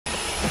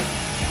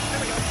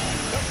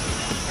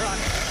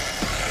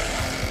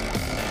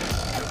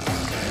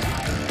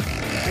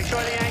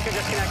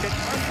disconnected.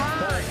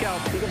 Let's go.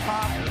 You can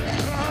pop.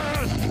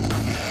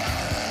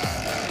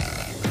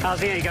 How's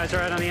the anchor? You guys all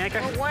right on the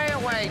anchor? We're way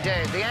away,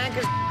 Dave. The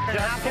anchor's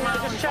half a mile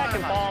Just in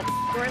checking, front of Paul.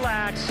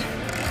 Relax.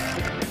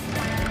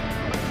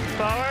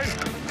 Forward.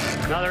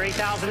 Another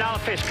 $8,000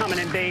 fish coming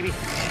in, baby.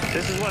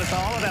 This is what it's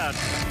all about.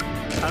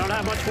 I don't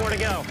have much more to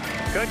go.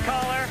 Good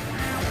caller.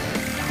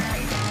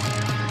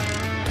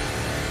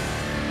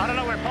 I don't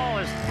know where Paul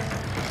is.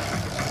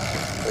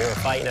 We were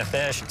fighting a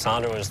fish.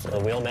 Sandra was the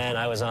wheelman,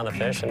 I was on the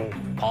fish,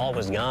 and Paul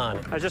was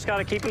gone. I just got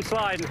to keep him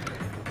sliding.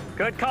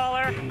 Good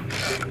caller.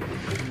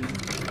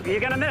 You're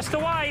going to miss the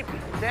white.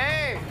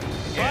 Dave!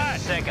 What?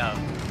 Sicko.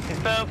 He's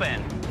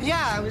pooping.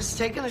 Yeah, I was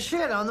taking a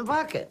shit on the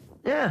bucket.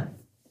 Yeah.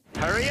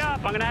 Hurry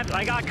up.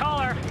 I got a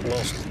caller.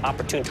 Most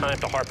opportune time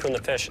to harpoon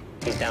the fish.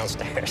 He's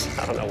downstairs.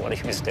 I don't know what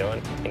he was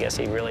doing. I guess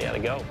he really had to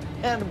go.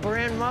 Had a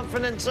bran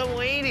muffin and some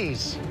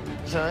Wheaties.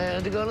 So I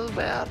had to go to the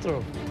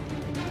bathroom.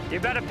 You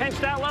better pinch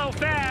that low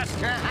fast.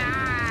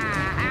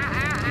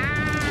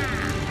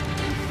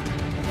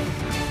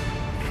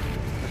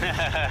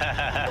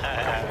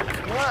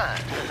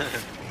 What?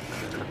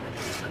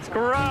 It's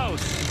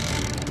gross.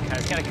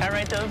 It's gonna cut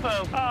right to the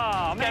poop.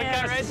 Oh, man,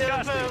 Cut right that's to the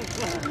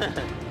disgusting. poop.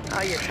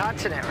 Oh, you're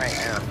touching it right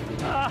now.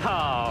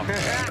 Oh.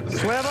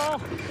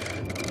 Swivel.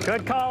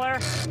 Good caller.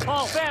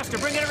 Oh, faster.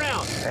 Bring it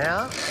around.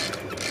 Yeah?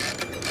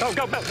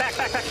 Go. Back.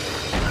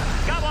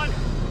 Got one.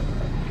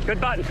 Good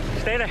button.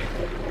 Stay there.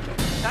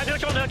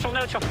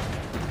 Neutral.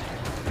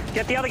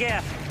 Get the other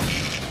gaff.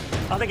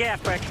 Other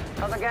gaff, quick.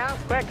 Other gal?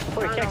 Quick,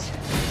 before he kicks.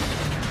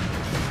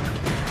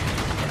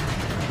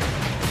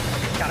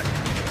 Got it.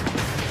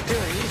 Dude,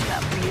 he's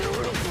got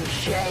beautiful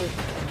shape.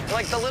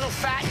 Like the little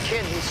fat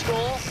kid in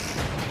school.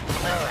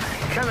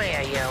 Come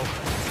here,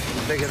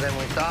 you. Bigger than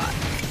we thought.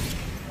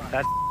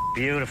 That's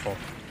beautiful.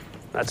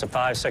 That's a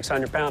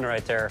 500-600 pounder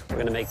right there. We're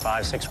gonna make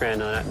 5-6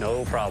 grand on that,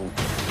 no problem.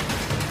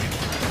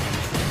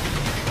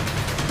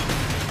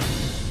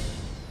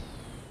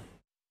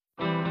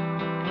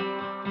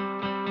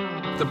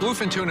 The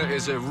bluefin tuna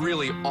is a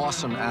really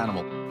awesome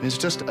animal. It's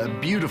just a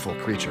beautiful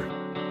creature.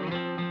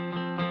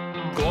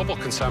 Global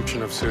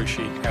consumption of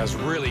sushi has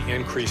really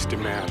increased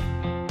demand.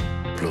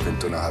 Bluefin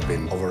tuna have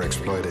been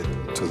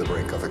overexploited to the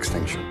brink of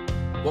extinction.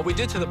 What we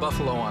did to the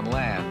buffalo on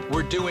land,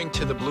 we're doing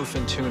to the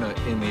bluefin tuna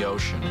in the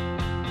ocean.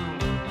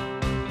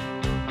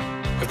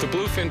 If the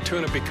bluefin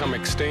tuna become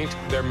extinct,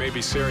 there may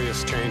be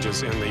serious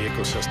changes in the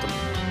ecosystem.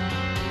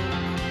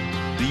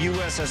 The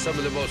U.S. has some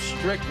of the most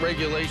strict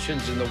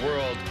regulations in the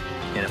world.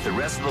 And if the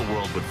rest of the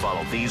world would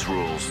follow these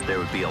rules, there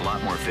would be a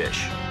lot more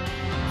fish.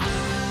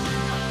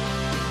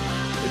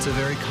 It's a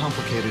very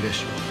complicated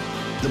issue.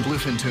 The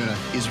bluefin tuna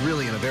is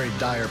really in a very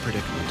dire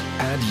predicament.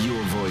 Add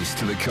your voice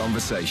to the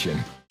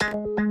conversation.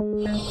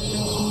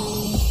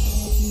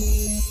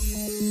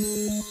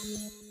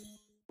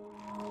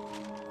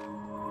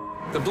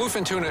 The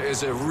bluefin tuna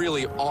is a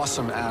really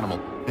awesome animal.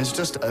 It's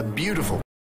just a beautiful